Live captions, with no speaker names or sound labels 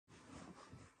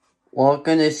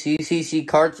Welcome to CCC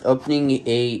Cards, opening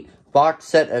a box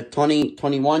set of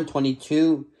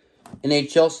 2021-22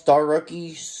 NHL Star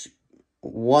Rookies,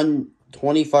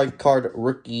 125 card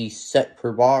rookie set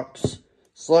per box.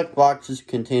 Select boxes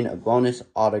contain a bonus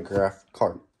autograph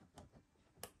card.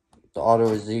 The auto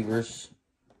is Zegras.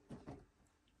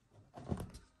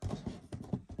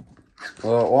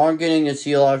 While I'm getting a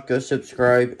seal off, go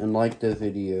subscribe and like the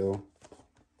video.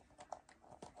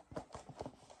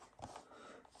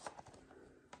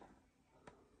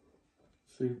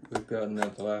 We've gotten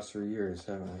that the last 3 years,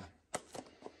 haven't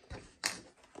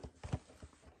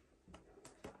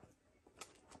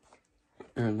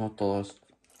we? Not the last.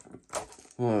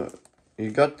 Well, you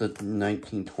got the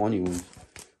 1920 ones.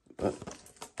 But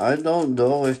I don't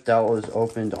know if that was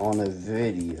opened on a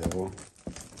video.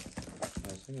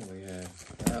 I think we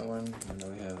have that one, and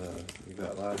then we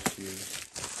got last year.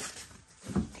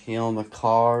 Kale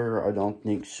McCarr, I don't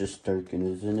think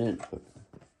Shesterkin is in it, but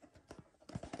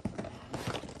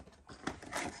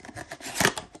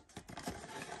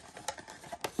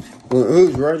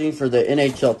who's ready for the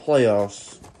NHL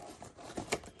playoffs?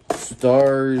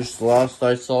 Stars, last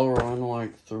I saw, were on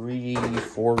like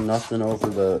 3-4-0 over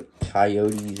the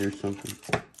Coyotes or something.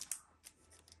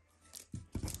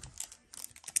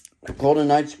 The Golden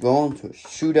Knights going to a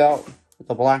shootout with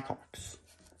the Blackhawks.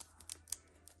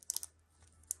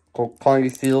 Cole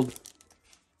Caulfield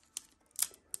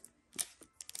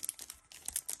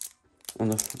on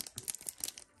the.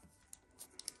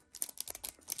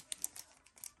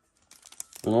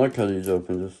 I like how these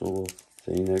open just a little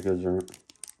thing that goes around.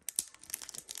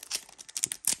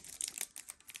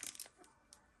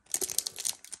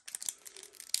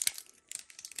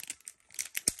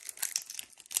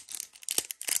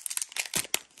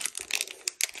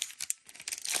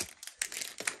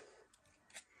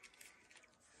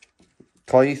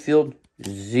 Caulfield,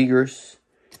 Zegras,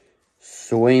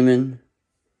 Swayman,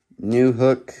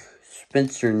 Newhook,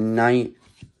 Spencer Knight,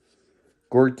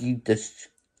 Gorky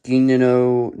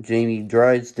Deskinino, Jamie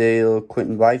Drysdale,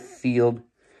 Quentin Byfield,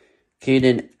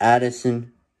 Caden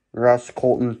Addison, Ross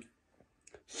Colton,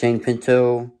 Shane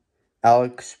Pinto,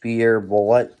 Alex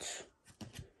Pierre-Bollet,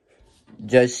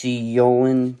 Jesse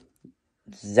Yolen,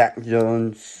 Zach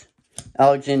Jones,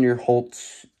 Alexander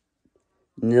Holtz,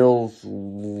 Nils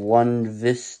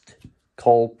Lundvist,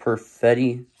 Cole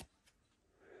Perfetti,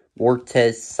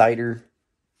 Vortez Sider,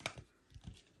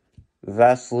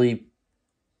 Vasily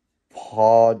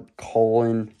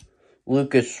Podkolin,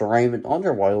 Lucas Raymond. I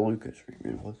wonder why Lucas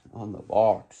Raymond wasn't on the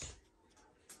box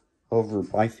over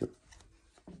Byfield.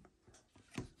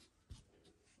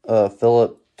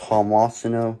 Philip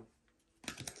Tomasino.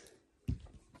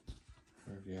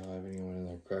 If you have anyone in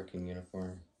their Kraken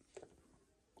uniform.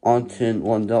 Anton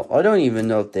Lundell. I don't even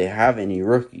know if they have any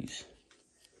rookies.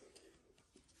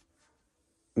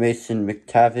 Mason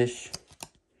McTavish,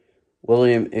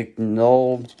 William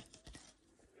Ignold,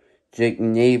 Jake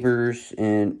Neighbors,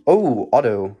 and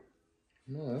auto.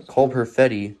 No, Cole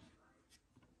Perfetti.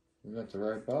 We got the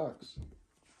right box.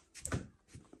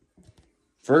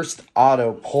 First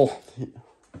auto pull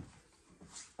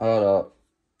out of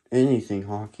anything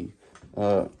hockey.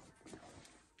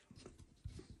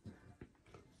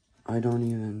 I don't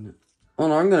even. Oh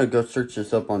no, I'm gonna go search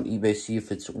this up on eBay, see if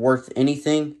it's worth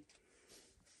anything.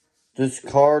 This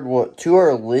card, two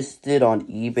are listed on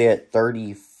eBay at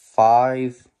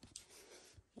 $35.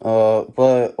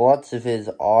 But lots of his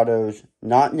autos,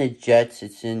 not in the Jets,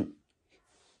 it's in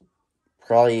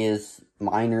probably his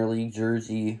minor league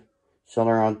jersey, selling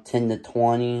around 10 to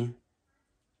 20.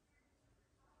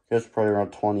 Just probably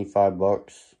around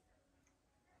 $25.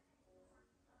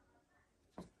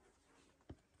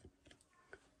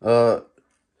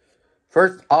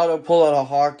 First auto pull out of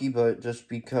hockey, but just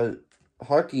because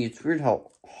hockey, it's weird how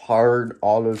hard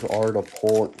autos are to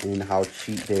pull and how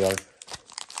cheap they are.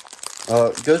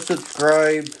 Go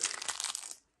subscribe.